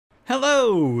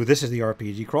Hello, this is the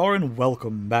RPG Crawler, and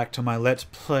welcome back to my Let's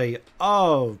Play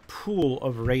of Pool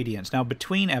of Radiance. Now,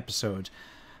 between episodes,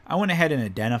 I went ahead and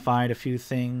identified a few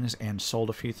things and sold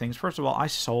a few things. First of all, I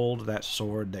sold that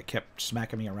sword that kept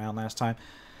smacking me around last time.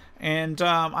 And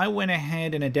I went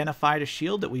ahead and identified a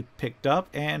shield that we picked up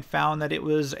and found that it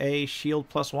was a shield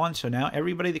 +1. So now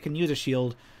everybody that can use a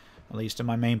shield, at least in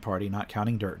my main party, not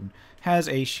counting Durton, has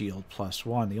a shield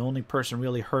 +1. The only person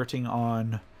really hurting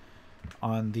on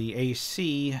the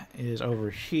AC is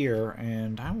over here,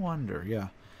 and I wonder, yeah,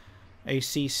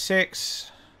 AC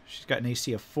 6, she's got an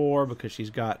AC of 4 because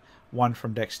she's got one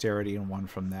from dexterity and one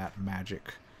from that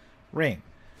magic ring.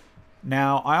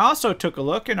 Now, I also took a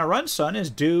look, and our run son is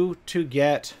due to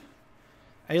get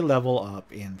a level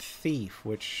up in Thief,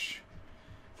 which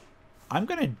I'm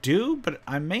going to do, but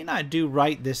I may not do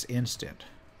right this instant.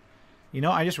 You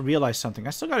know, I just realized something.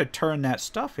 I still got to turn that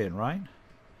stuff in, right?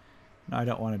 No, I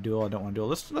don't want to duel. I don't want to duel.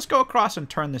 Let's go across and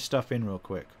turn this stuff in real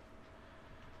quick.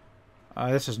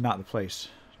 This is not the place.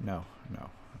 No.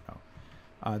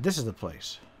 This is the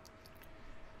place.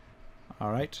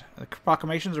 All right. The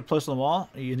proclamations are posted on the wall.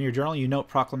 In your journal, you note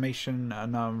proclamation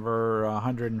number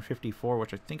 154,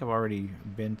 which I think I've already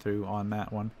been through on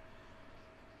that one.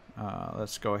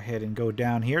 Let's go ahead and go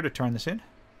down here to turn this in.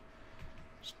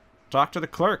 Talk to the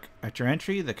clerk. At your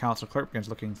entry, the council clerk begins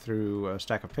looking through a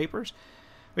stack of papers.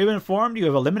 We've been informed you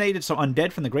have eliminated some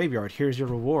undead from the graveyard. Here's your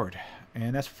reward.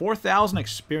 And that's 4,000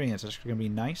 experience. That's going to be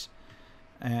nice.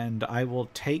 And I will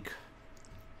take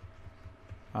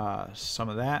some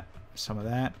of that, some of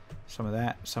that, some of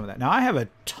that, some of that. Now, I have a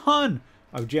ton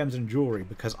of gems and jewelry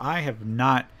because I have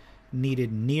not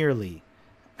needed nearly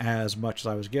as much as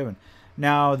I was given.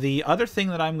 Now, the other thing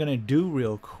that I'm going to do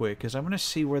real quick is I'm going to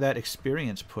see where that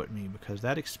experience put me, because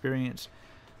that experience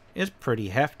is pretty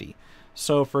hefty.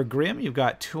 So for Grim, you've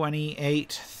got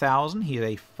 28,000. He's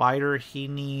a fighter. He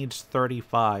needs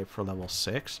 35 for level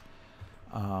 6.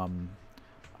 A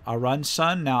run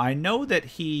son. Now I know that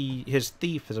his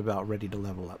thief is about ready to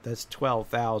level up. That's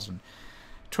 12,000.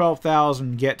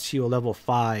 12,000 gets you a level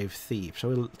 5 thief.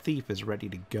 So thief is ready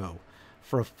to go.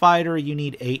 For a fighter, you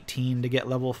need 18 to get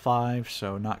level 5.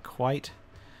 So not quite.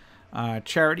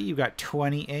 Charity, you've got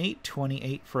 28.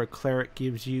 28 for a cleric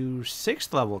gives you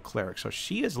 6th level cleric. So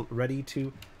she is ready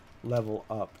to level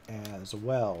up as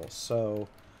well. So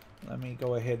let me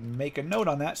go ahead and make a note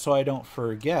on that so I don't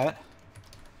forget.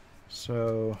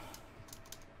 So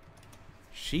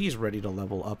she's ready to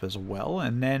level up as well.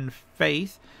 And then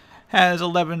Faith has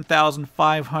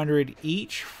 11,500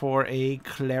 each for a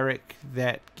cleric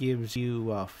that gives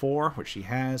you 4, which she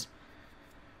has.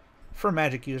 For a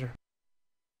magic user.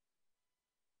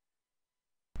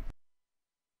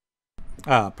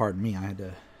 Pardon me, I had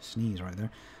to sneeze right there.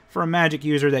 For a magic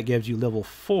user, that gives you level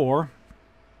 4,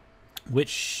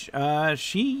 which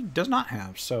she does not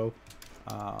have. So,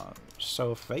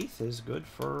 so Faith is good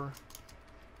for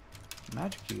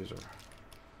magic user.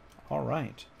 All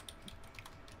right.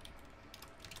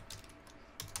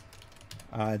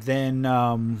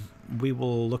 Then we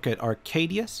will look at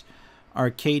Arcadius.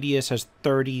 Arcadius has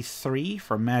 33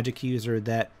 for magic user.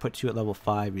 That puts you at level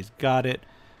 5. He's got it.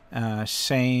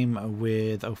 Same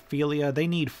with Ophelia. They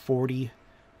need 40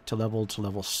 to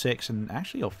level 6, and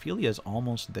actually Ophelia is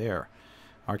almost there.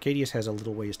 Arcadius has a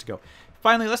little ways to go.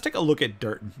 Finally, let's take a look at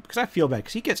Durton, because I feel bad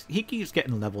because he keeps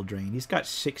getting level drained. He's got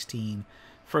 16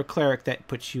 for a cleric. That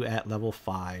puts you at level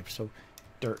 5. So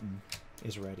Durton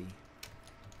is ready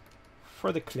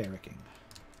for the clericing,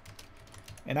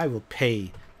 and I will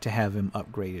pay to have him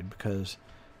upgraded because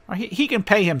he can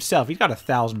pay himself. He's got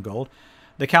 1,000 gold.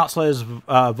 The council has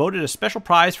voted a special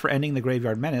prize for ending the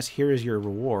Graveyard Menace. Here is your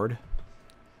reward.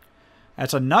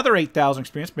 That's another 8,000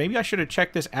 experience. Maybe I should have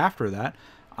checked this after that.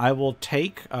 I will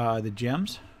take the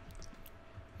gems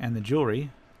and the jewelry.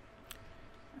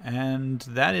 And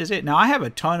that is it. Now, I have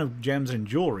a ton of gems and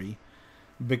jewelry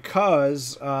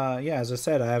because, yeah, as I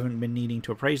said, I haven't been needing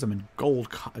to appraise them, and gold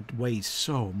weighs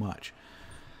so much.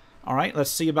 All right, let's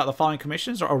see about the following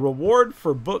commissions. A reward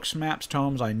for books, maps,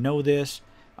 tomes. I know this.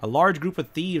 A large group of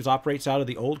thieves operates out of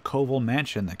the old Koval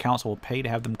mansion. The council will pay to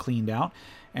have them cleaned out.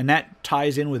 And that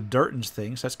ties in with Durton's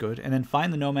things. That's good. And then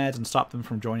find the nomads and stop them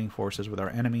from joining forces with our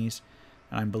enemies.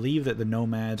 And I believe that the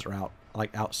nomads are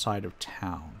outside of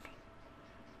town.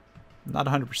 I'm not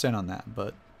 100% on that,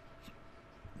 but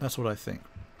that's what I think.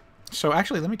 So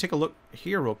actually, let me take a look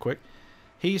here real quick.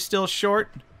 He's still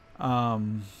short. Wait a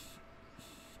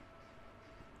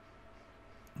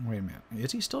minute.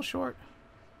 Is he still short?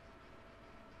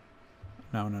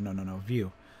 No.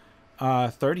 View.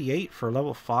 38 for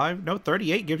level 5. No,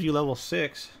 38 gives you level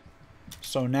 6.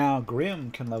 So now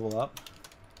Grim can level up.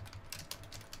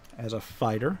 as a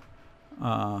fighter.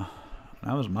 That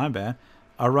was my bad.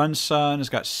 Our Run Sun has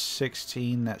got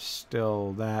 16. That's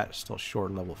still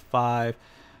short level 5.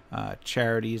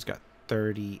 Charity's got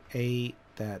 38.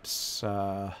 That's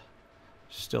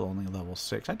still only level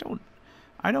 6.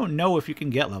 I don't know if you can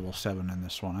get level 7 in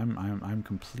this one. I'm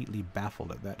completely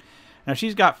baffled at that. Now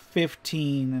she's got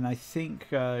 15, and I think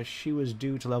she was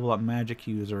due to level up Magic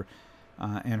User,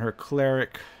 and her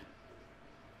Cleric.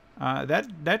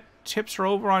 That tips her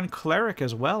over on Cleric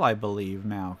as well, I believe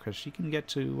now, because she can get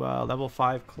to level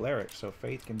 5 Cleric. So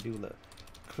Faith can do the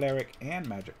Cleric and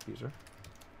Magic User.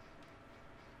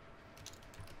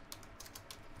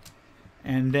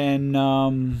 And then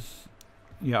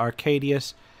yeah,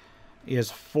 Arcadius is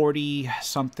 40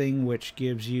 something, which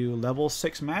gives you level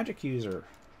 6 Magic User.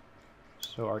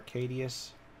 So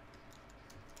Arcadius,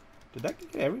 did that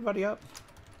get everybody up?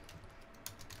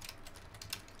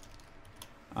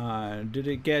 Did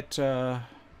it get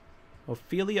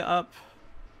Ophelia up?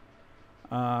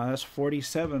 That's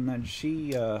 47, and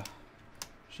she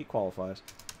qualifies.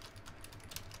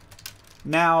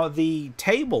 Now the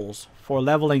tables for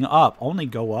leveling up only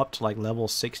go up to like level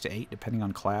 6 to 8 depending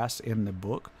on class in the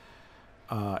book.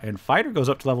 And Fighter goes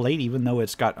up to level 8 even though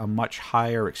it's got a much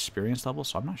higher experience level,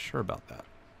 so I'm not sure about that.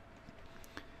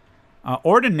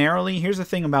 Ordinarily, here's the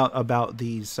thing about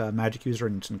these Magic User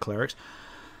and Clerics.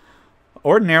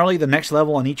 Ordinarily, the next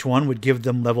level on each one would give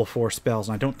them level 4 spells,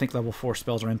 and I don't think level 4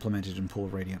 spells are implemented in Pool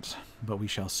of Radiance, but we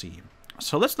shall see.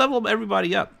 So let's level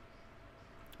everybody up.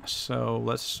 So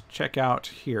let's check out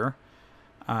here.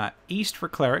 East for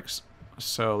Clerics,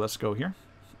 so let's go here.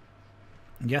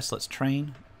 Yes, let's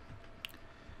train.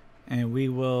 And we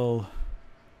will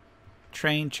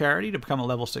train Charity to become a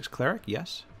level 6 Cleric,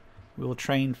 yes. We will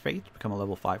train Faith to become a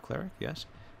level 5 Cleric, yes.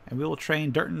 And we will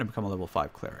train Durton to become a level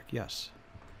 5 Cleric, yes.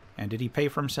 And did he pay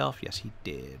for himself? Yes, he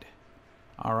did.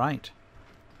 All right.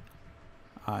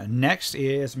 Next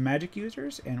is Magic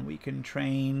Users, and we can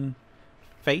train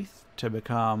Faith to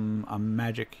become a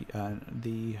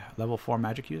the level 4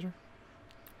 Magic User.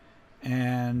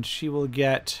 And she will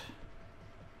get...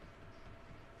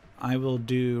 I will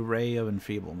do Ray of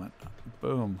Enfeeblement.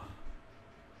 Boom.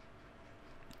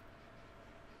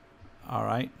 All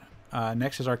right.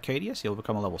 Next is Arcadius. He'll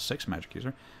become a level 6 Magic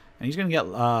User. And he's going to get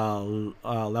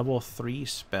level 3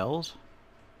 spells.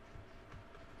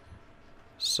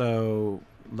 So,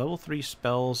 level 3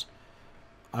 spells.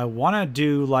 I want to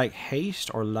do like Haste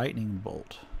or Lightning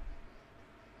Bolt.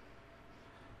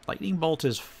 Lightning Bolt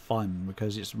is fun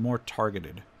because it's more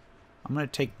targeted. I'm going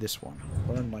to take this one.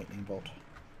 Learn Lightning Bolt.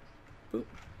 Boop.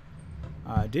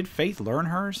 Did Faith learn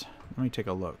hers? Let me take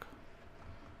a look.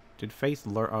 Did Faith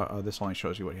learn... this only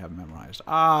shows you what you have memorized.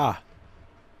 Ah!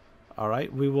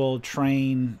 Alright, we will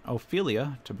train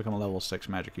Ophelia to become a level 6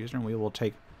 Magic User, and we will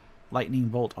take Lightning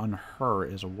Bolt on her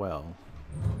as well.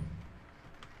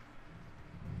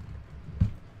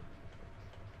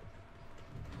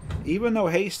 Even though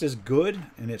Haste is good,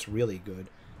 and it's really good,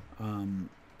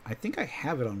 I think I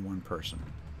have it on one person.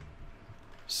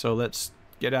 So let's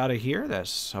get out of here.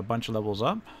 That's a bunch of levels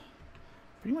up.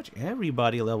 Pretty much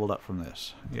everybody leveled up from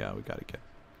this. Yeah, we gotta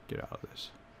get out of this.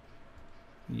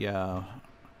 Yeah.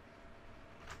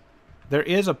 There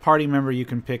is a party member you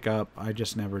can pick up. I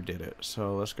just never did it.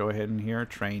 So let's go ahead and here.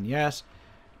 Train, yes.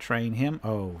 Train him.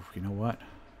 Oh, you know what?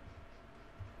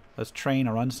 Let's train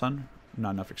a Run Sun.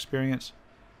 Not enough experience.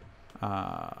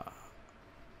 Oh,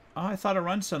 I thought a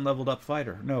Run Sun leveled up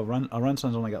Fighter. No, a Run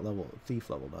Sun's only got Thief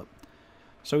leveled up.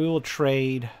 So we will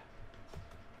trade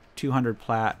 200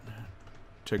 plat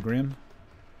to Grim.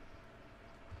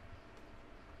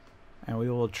 And we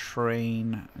will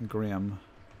train Grim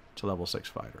to level 6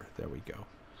 Fighter. There we go.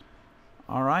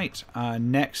 Alright,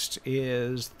 next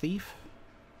is Thief,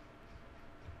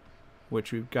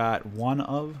 which we've got one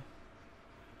of.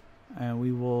 And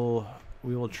we will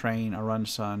train a Run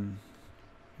Sun.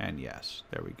 And yes,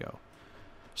 there we go.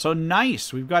 So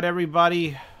nice. We've got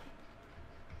everybody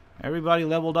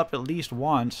leveled up at least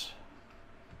once.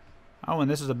 Oh,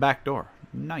 and this is a back door.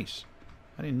 Nice.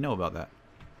 I didn't know about that.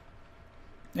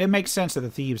 It makes sense that the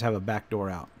thieves have a back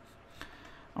door out.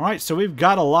 Alright, so we've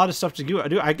got a lot of stuff to do.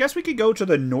 I guess we could go to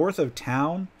the north of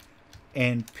town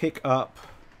and pick up...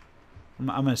 I'm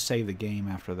going to save the game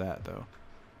after that, though.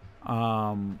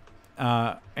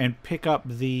 And pick up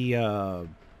the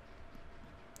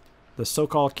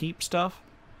so-called keep stuff,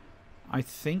 I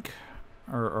think.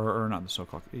 Or not the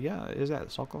so-called... Yeah, is that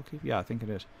the so-called keep? Yeah, I think it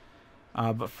is.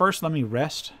 But first, let me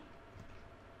rest.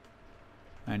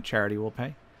 And Charity will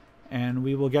pay. And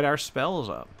we will get our spells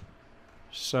up.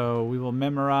 So we will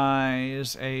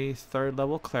memorize a 3rd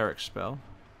level Cleric spell.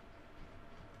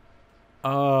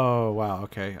 Oh, wow,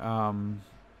 okay.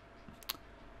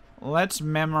 Let's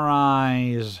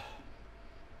memorize...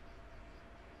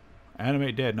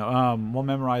 Animate dead. No, we'll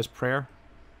memorize prayer.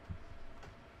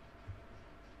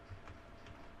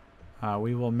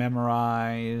 We will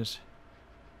memorize...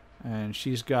 And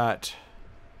she's got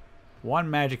one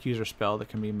magic user spell that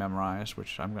can be memorized,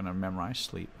 which I'm going to memorize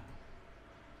sleep.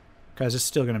 Because it's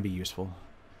still going to be useful.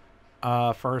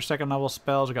 For her second level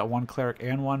spells, we got one cleric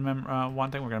and one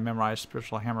thing. We're going to memorize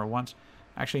spiritual hammer once.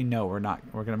 Actually, no, we're not.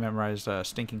 We're going to memorize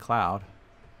stinking cloud.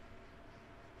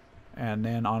 And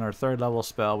then on our third level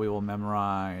spell, we will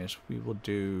memorize. We will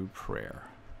do prayer.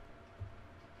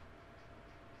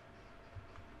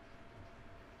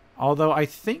 Although I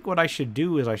think what I should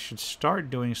do is I should start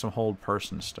doing some hold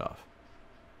person stuff.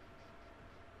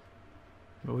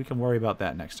 But we can worry about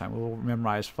that next time. We'll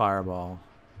memorize fireball.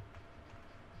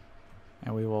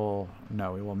 And we will...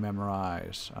 No, we will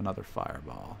memorize another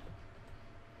fireball.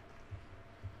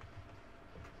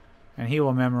 And he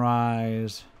will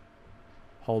memorize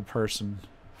hold person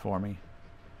for me.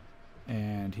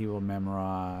 And he will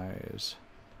memorize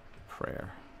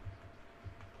prayer.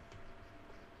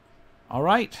 All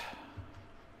right.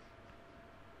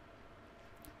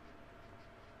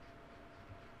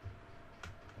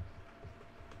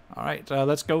 All right,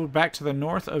 let's go back to the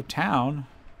north of town.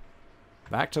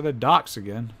 Back to the docks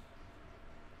again.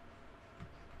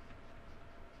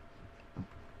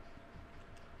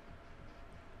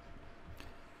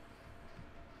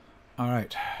 All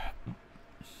right.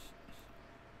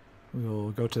 We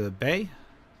will go to the bay.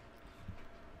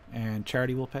 And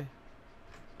Charity will pay.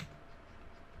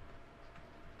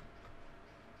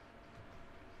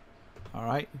 All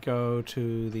right, go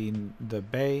to the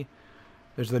bay.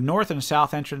 There's the north and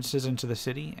south entrances into the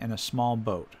city and a small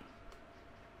boat.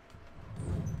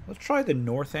 Let's try the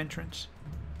north entrance.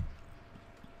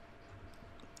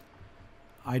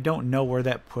 I don't know where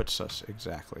that puts us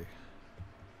exactly.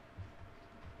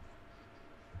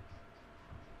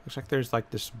 Looks like there's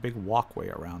like this big walkway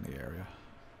around the area.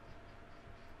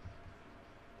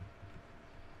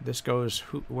 This goes...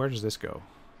 Where does this go?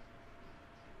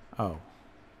 Oh.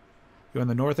 You're on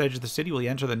the north edge of the city. Will you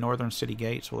enter the northern city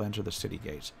gates? We'll enter the city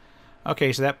gates.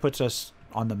 Okay, so that puts us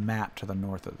on the map to the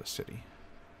north of the city.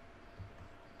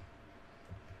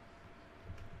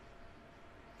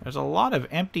 There's a lot of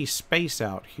empty space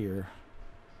out here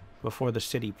before the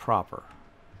city proper.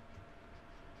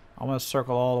 I'm going to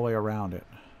circle all the way around it.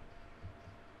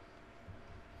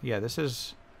 Yeah, this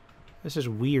is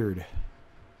weird.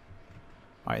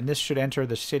 All right, and this should enter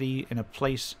the city in a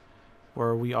place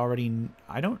where we already...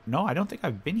 I don't know. I don't think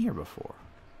I've been here before.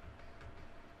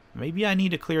 Maybe I need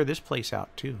to clear this place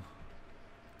out too.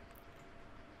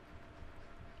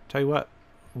 Tell you what,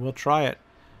 we'll try it.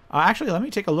 Actually, let me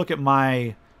take a look at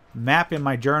my map in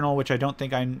my journal, which I don't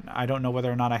think I don't know whether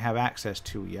or not I have access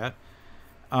to yet.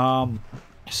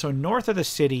 So north of the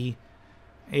city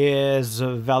is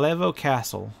Valevo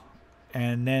Castle,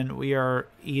 and then we are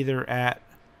either at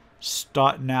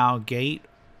Stotnow Gate,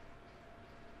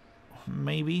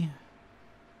 maybe,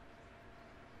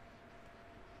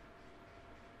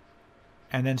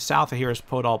 and then south of here is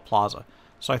Podol Plaza.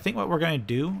 So I think what we're going to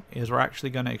do is we're actually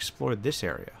going to explore this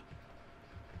area,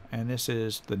 and this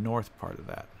is the north part of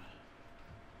that.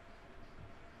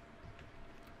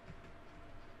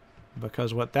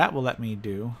 Because what that will let me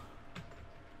do...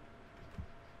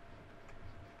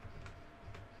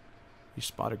 You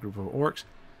spot a group of orcs.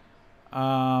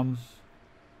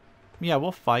 Yeah,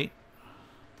 we'll fight.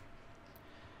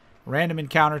 Random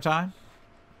encounter time.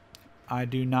 I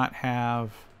do not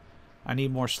have... I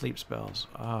need more sleep spells.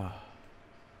 I'm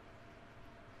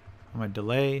going to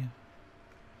delay.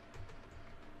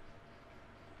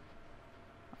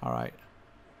 Alright.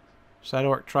 So that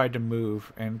orc tried to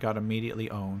move and got immediately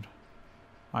owned.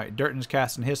 Alright, Durton's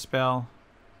casting his spell.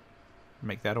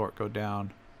 Make that orc go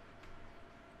down.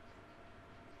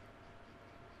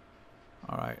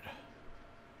 Alright.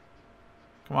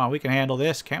 Come on, we can handle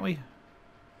this, can't we?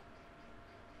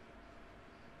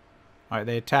 Alright,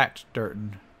 they attacked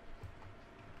Durton.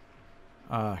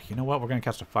 You know what? We're going to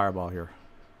cast a fireball here.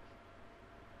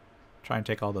 Try and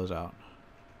take all those out.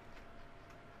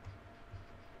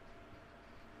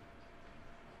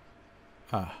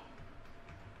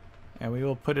 And we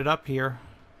will put it up here.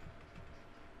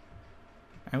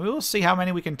 And we will see how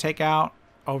many we can take out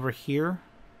over here.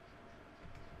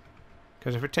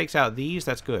 Because if it takes out these,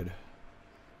 that's good.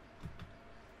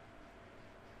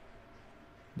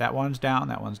 That one's down,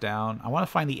 that one's down. I want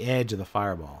to find the edge of the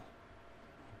fireball.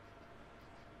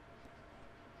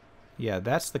 Yeah,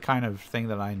 that's the kind of thing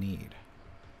that I need.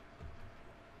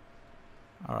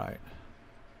 Alright.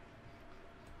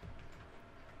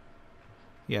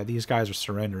 Yeah, these guys are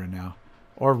surrendering now.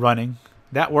 Or running.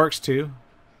 That works too.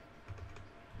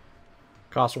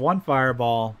 Cost 1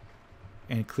 fireball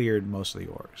and cleared most of the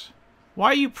orcs. Why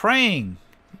are you praying?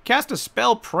 You cast a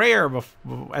spell prayer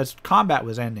as combat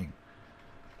was ending.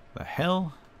 The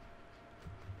hell?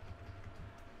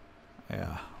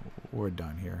 Yeah, we're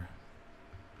done here.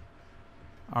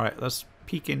 Alright, let's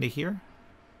peek into here.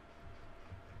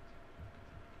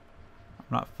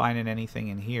 I'm not finding anything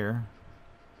in here.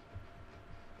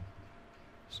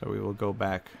 So we will go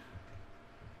back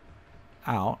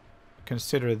out.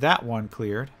 Consider that one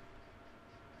cleared.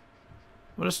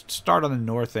 We'll just start on the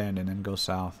north end and then go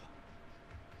south.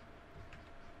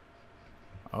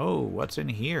 Oh, what's in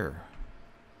here?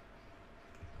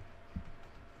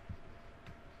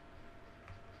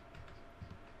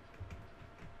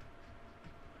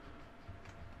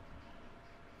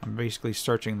 I'm basically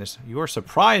searching this. You are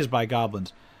surprised by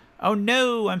goblins. Oh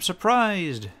no, I'm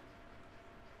surprised.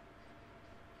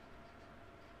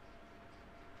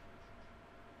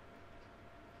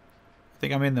 I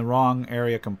think I'm in the wrong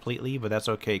area completely, but that's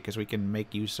okay because we can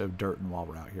make use of dirt while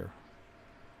we're out here.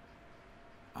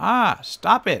 Ah,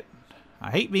 stop it. I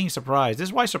hate being surprised. This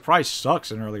is why surprise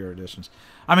sucks in earlier editions.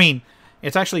 I mean,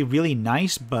 it's actually really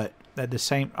nice, but at the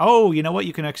same... Oh, you know what?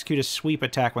 You can execute a sweep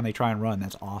attack when they try and run.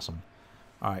 That's awesome.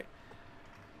 Alright.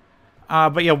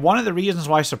 But yeah, one of the reasons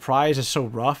why surprise is so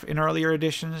rough in earlier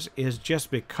editions is just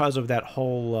because of that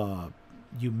whole...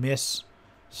 you miss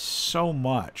so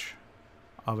much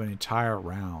of an entire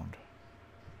round.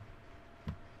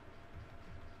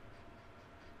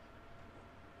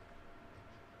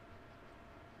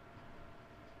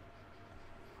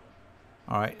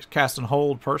 Alright, cast and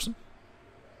hold person.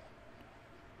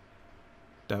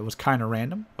 That was kind of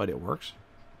random, but it works.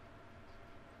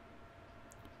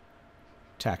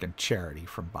 Attacking Charity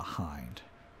from behind.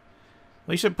 At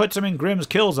least it puts him in Grimm's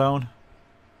kill zone.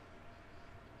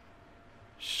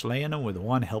 Slaying him with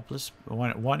one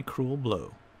cruel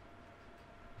blow.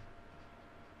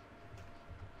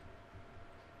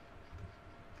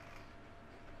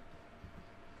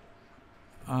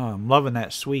 Oh, I'm loving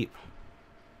that sweep.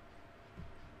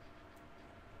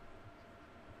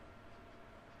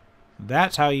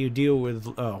 That's how you deal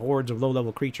with hordes of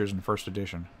low-level creatures in first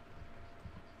edition.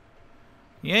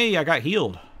 Yay, I got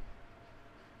healed.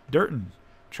 Durton,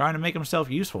 trying to make himself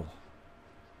useful.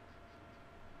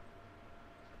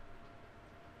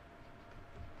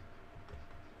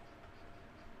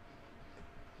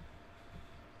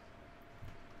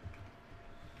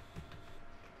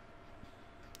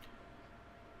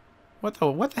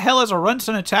 What the hell is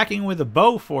Arunson attacking with a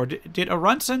bow for? Did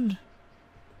Arunson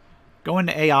go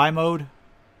into AI mode?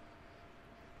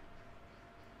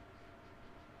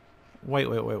 Wait.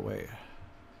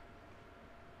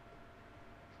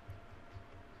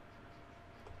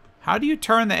 How do you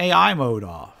turn the AI mode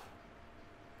off?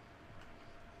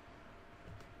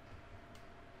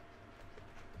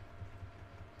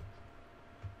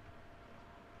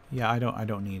 Yeah, I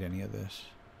don't need any of this.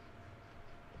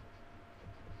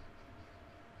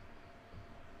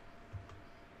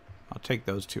 I'll take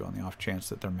those two on the off chance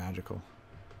that they're magical.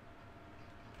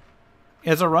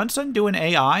 Is Arunson doing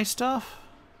AI stuff?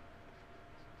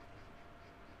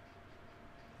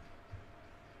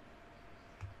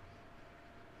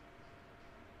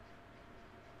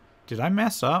 Did I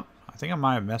mess up? I think I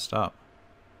might have messed up.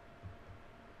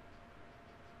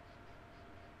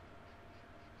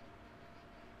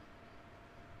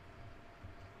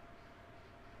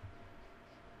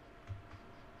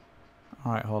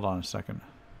 Alright, hold on a second.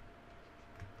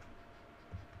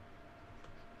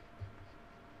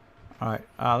 Alright,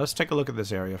 let's take a look at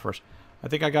this area first. I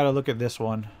think I gotta look at this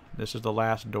one. This is the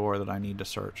last door that I need to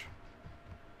search.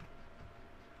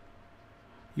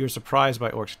 You were surprised by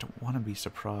orcs. I don't want to be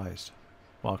surprised.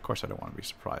 Well, of course I don't want to be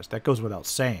surprised. That goes without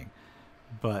saying.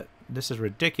 But this is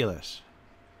ridiculous.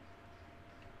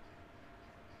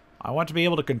 I want to be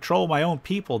able to control my own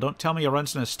people. Don't tell me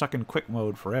Arunson is stuck in quick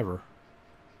mode forever.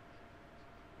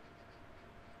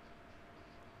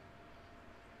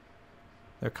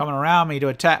 They're coming around me to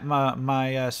attack my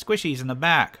squishies in the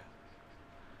back.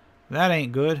 That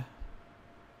ain't good.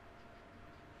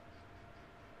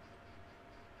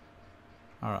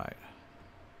 Alright.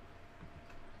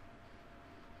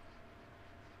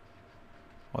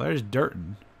 Well, there's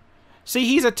Durton. See,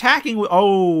 he's attacking with...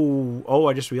 Oh,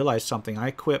 I just realized something.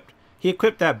 He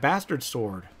equipped that bastard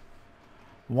sword.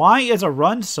 Why is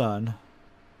Arunson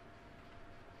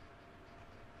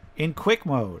in quick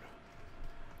mode?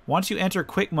 Once you enter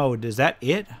quick mode, is that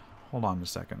it? Hold on a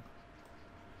second.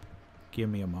 Give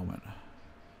me a moment.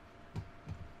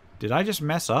 Did I just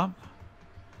mess up?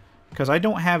 Because I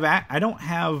don't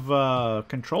have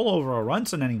control over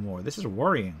Arunson anymore. This is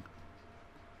worrying.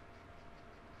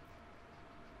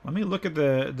 Let me look at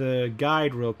the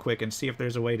guide real quick and see if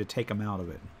there's a way to take him out of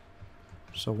it.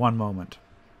 So one moment.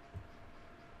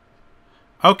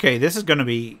 Okay, this is going to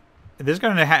be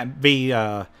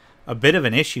a bit of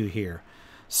an issue here.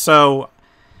 So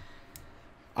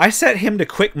I set him to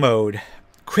quick mode.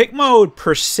 Quick mode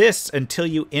persists until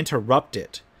you interrupt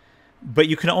it, but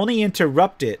you can only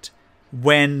interrupt it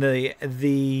when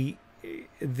the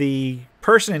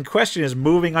person in question is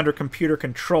moving under computer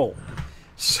control.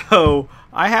 So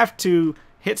I have to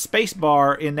hit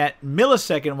spacebar in that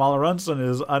millisecond while Arunson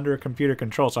is under computer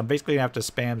control. So I'm basically going to have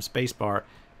to spam spacebar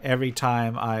every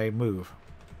time I move.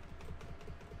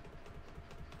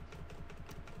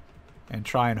 And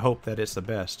try and hope that it's the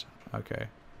best. Okay.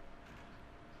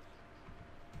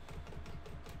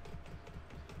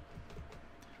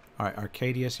 Alright,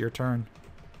 Arcadius, your turn.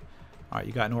 Alright,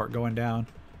 you got an orc going down.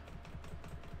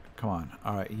 Come on.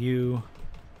 Alright, you...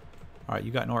 Alright,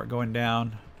 you got an orc going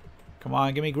down. Come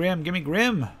on, give me Grim, give me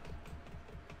Grim!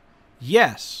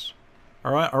 Yes!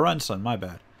 Arunson, my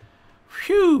bad.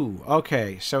 Phew!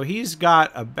 Okay, so he's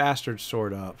got a bastard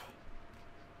sword up.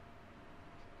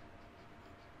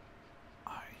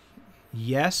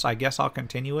 Yes, I guess I'll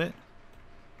continue it.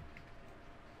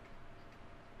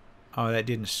 Oh, that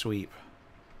didn't sweep.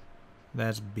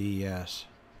 That's BS.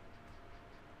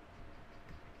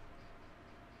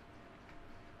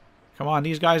 Come on,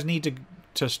 these guys need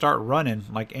to start running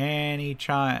like any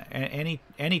time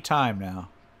now.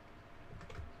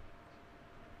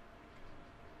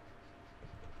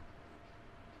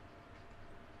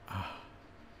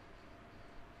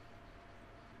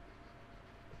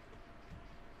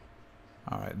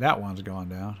 Alright, that one's gone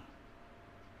down.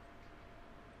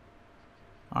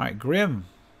 Alright, Grim.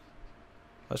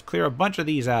 Let's clear a bunch of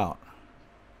these out.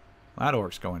 That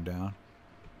orc's going down.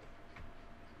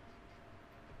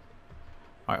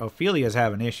 Alright, Ophelia's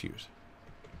having issues.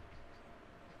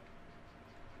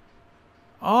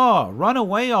 Oh, run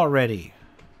away already.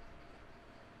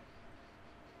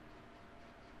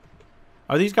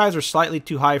 Oh, these guys are slightly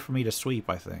too high for me to sweep,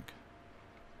 I think.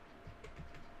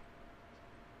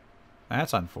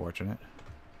 That's unfortunate.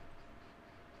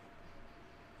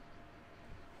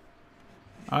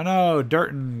 Oh no,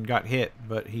 Durton got hit,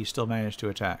 but he still managed to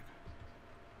attack.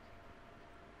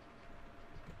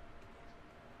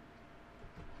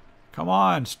 Come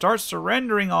on, start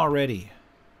surrendering already.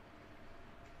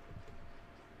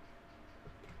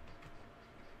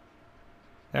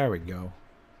 There we go.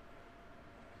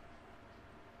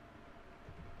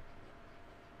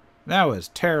 That was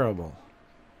terrible.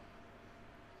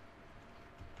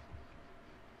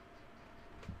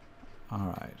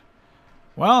 Alright.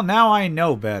 Well, now I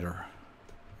know better.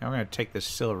 I'm going to take this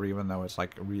silver even though it's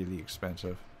like really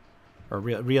expensive. Or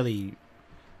really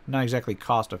not exactly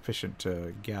cost efficient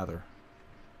to gather.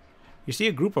 You see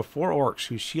a group of 4 orcs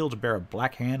whose shields bear a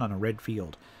black hand on a red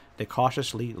field. They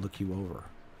cautiously look you over.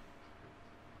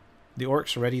 The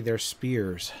orcs ready their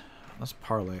spears. Let's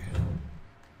parley.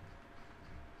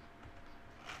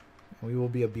 We will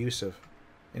be abusive.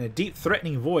 In a deep,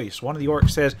 threatening voice, one of the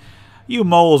orcs says, "You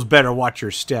moles better watch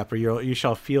your step, or you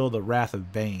shall feel the wrath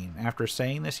of Bane." After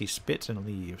saying this, he spits and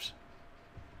leaves.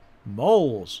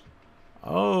 Moles.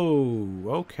 Oh,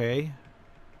 okay.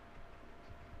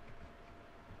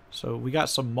 So we got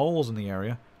some moles in the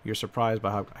area. You're surprised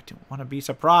by how... I don't want to be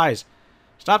surprised.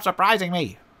 Stop surprising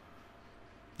me.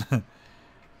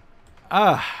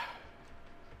 Yeah,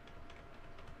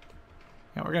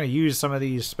 we're going to use some of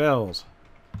these spells.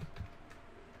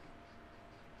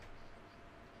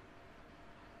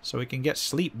 So we can get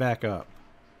sleep back up.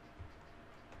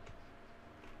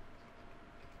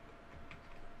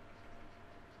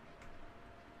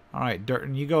 Alright,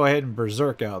 Durton, you go ahead and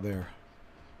berserk out there.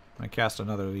 I'm going to cast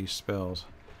another of these spells.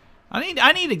 I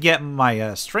need to get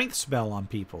my strength spell on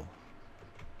people.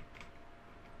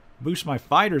 Boost my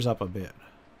fighters up a bit.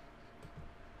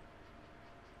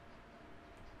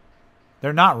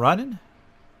 They're not running?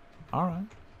 Alright.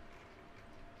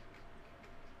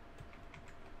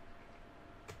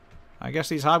 I guess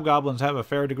these hobgoblins have a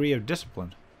fair degree of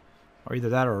discipline. Or either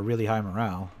that or a really high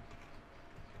morale.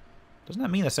 Doesn't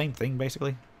that mean the same thing,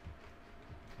 basically?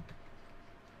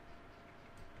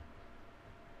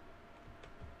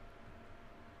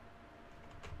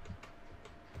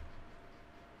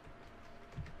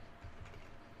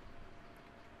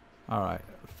 Alright.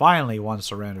 Finally one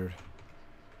surrendered.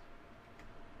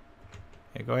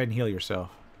 Yeah, go ahead and heal yourself.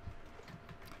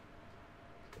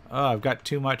 Oh, I've got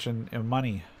too much in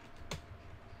money.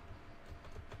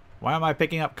 Why am I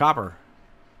picking up copper?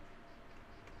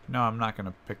 No, I'm not going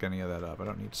to pick any of that up. I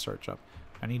don't need to search up.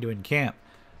 I need to encamp.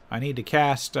 I need to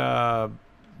cast the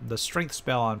strength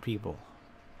spell on people.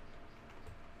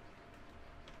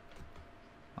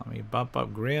 Let me bump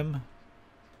up Grim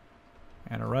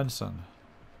and a Runson.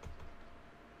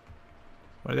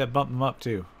 What did that bump them up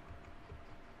to?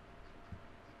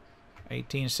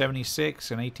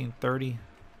 1876 and 1830.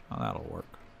 Oh, that'll work.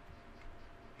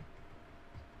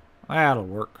 That'll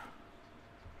work.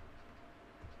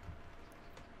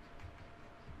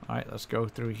 Alright, let's go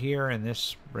through here, and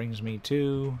this brings me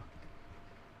to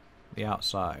the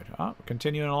outside. Oh,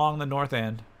 continuing along the north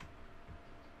end.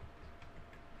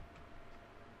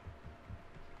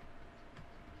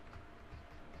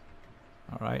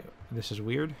 Alright, this is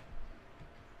weird.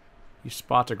 You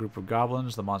spot a group of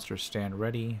goblins. The monsters stand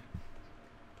ready.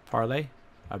 Parley.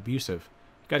 Abusive.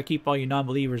 Got to keep all you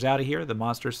non-believers out of here, the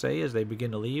monsters say as they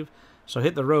begin to leave. So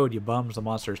hit the road, you bums. The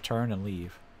monsters turn and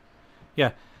leave.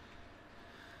 Yeah.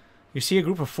 You see a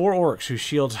group of 4 orcs whose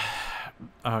shields...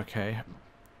 Okay.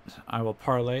 I will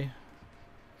parley.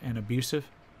 And abusive.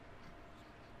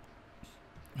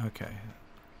 Okay.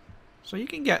 So you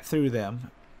can get through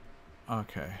them.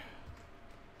 Okay.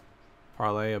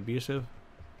 Parley, abusive.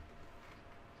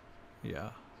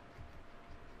 Yeah.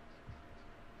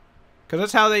 Because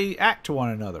that's how they act to one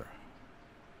another.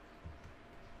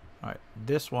 Alright,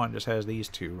 this one just has these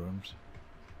 2 rooms.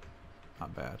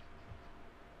 Not bad.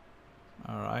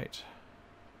 Alright.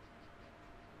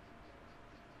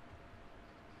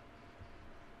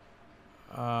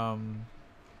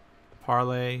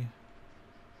 Parley.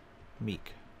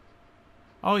 Meek.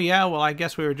 Oh yeah, well I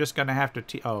guess we were just going to have to...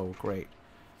 Oh, great.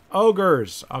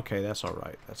 Ogres! Okay, that's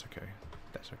alright. That's okay.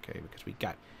 That's okay, because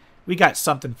we got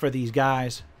something for these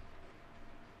guys.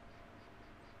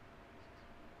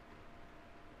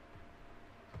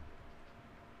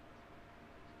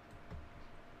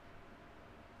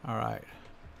 Alright.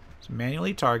 So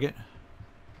manually target.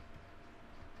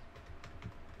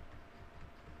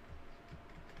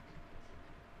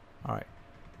 Alright.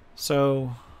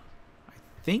 So I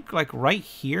think like right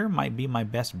here might be my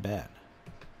best bet.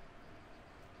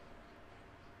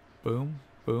 Boom,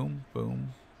 boom,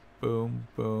 boom, boom,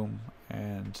 boom.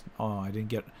 And oh, I didn't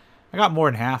get... I got more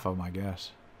than half of them, I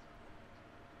guess.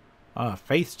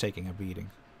 Faith's taking a beating.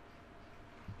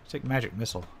 Let's take magic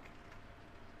missile.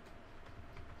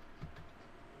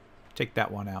 Take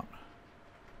that one out.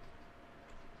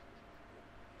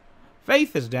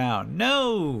 Faith is down.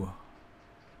 No!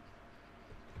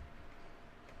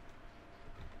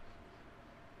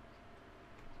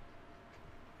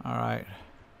 Alright.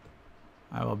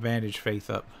 I will bandage Faith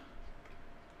up.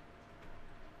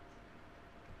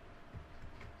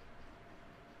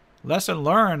 Lesson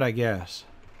learned, I guess.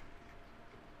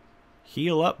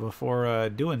 Heal up before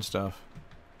doing stuff.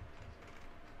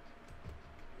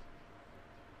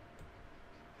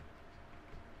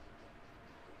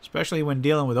 Especially when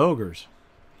dealing with ogres.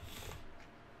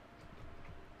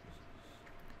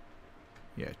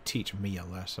 Yeah, teach me a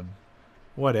lesson.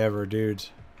 Whatever,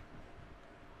 dudes.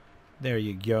 There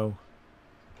you go.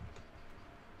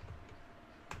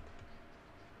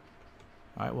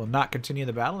 Alright, we'll not continue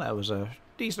the battle. That was a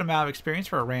decent amount of experience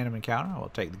for a random encounter. We'll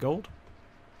take the gold.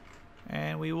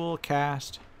 And we will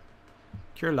cast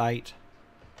Cure Light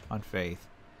on Faith.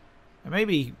 And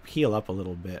maybe heal up a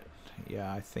little bit.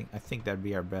 Yeah, I think that'd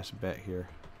be our best bet here.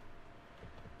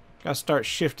 Gotta start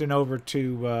shifting over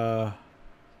to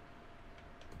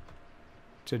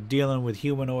dealing with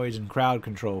humanoids and crowd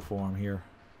control form here.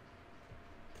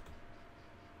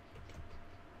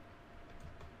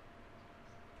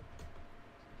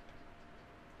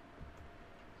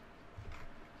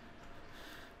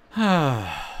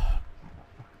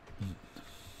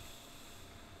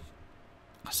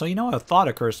 So, you know, a thought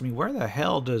occurs to me. Where the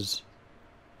hell does...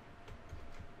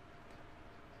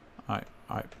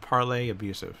 Alright, parley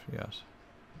abusive, yes.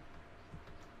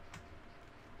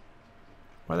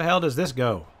 Where the hell does this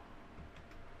go?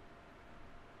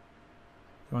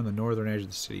 Go on the northern edge of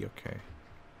the city, okay.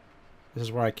 This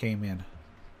is where I came in.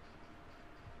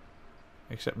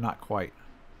 Except not quite.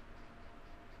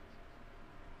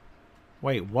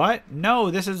 Wait, what?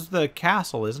 No, this is the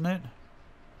castle, isn't it?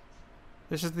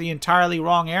 This is the entirely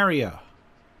wrong area.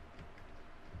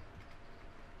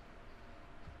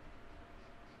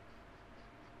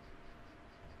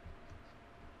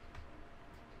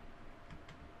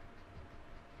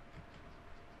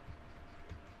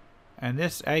 And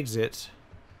this exits.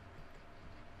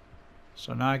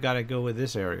 So now I gotta go with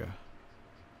this area.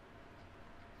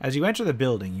 As you enter the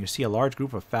building, you see a large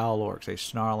group of foul orcs. They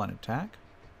snarl and attack.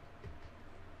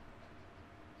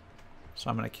 So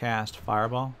I'm gonna cast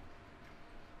Fireball.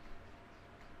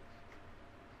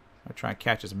 I'll try and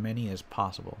catch as many as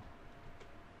possible.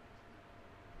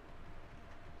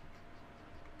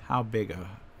 How big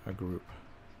a group?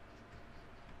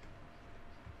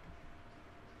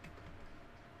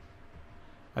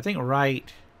 I think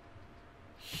right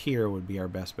here would be our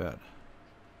best bet.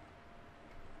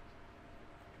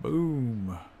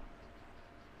 Boom.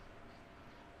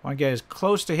 I want to get as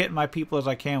close to hitting my people as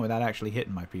I can without actually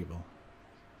hitting my people.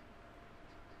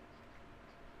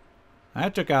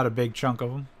 That took out a big chunk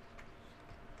of them.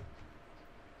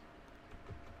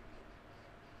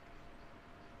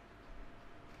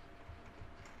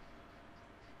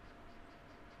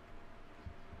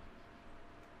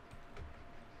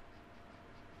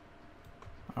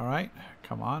 All right,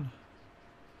 come on.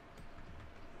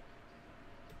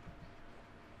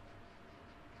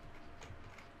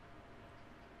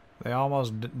 They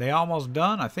almost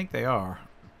done? I think they are.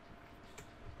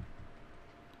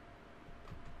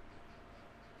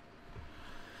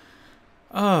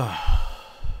 A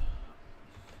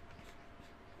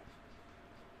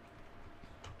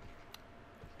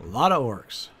lot of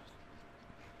orcs.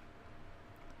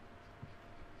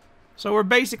 So we're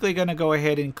basically going to go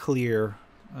ahead and clear.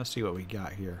 Let's see what we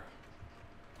got here.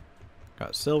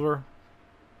 Got silver.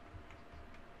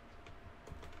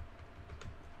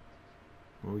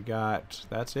 We got,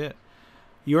 that's it.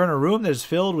 You're in a room that is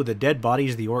filled with the dead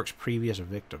bodies of the orcs' previous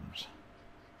victims.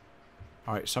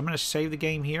 Alright, so I'm going to save the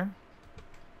game here.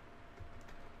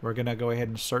 We're going to go ahead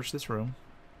and search this room.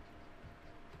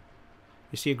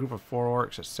 You see a group of 4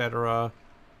 orcs, etc.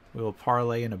 We will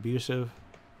parlay in abusive.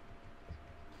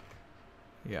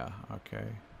 Yeah, okay.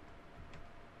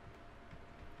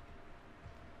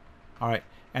 Alright,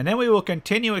 and then we will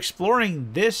continue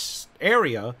exploring this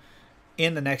area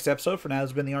in the next episode. For now, this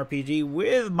has been the RPG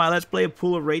with my Let's Play of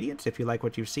Pool of Radiance. If you like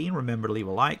what you've seen, remember to leave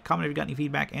a like, comment if you've got any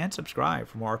feedback, and subscribe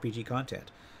for more RPG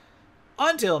content.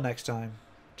 Until next time,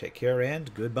 take care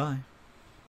and goodbye.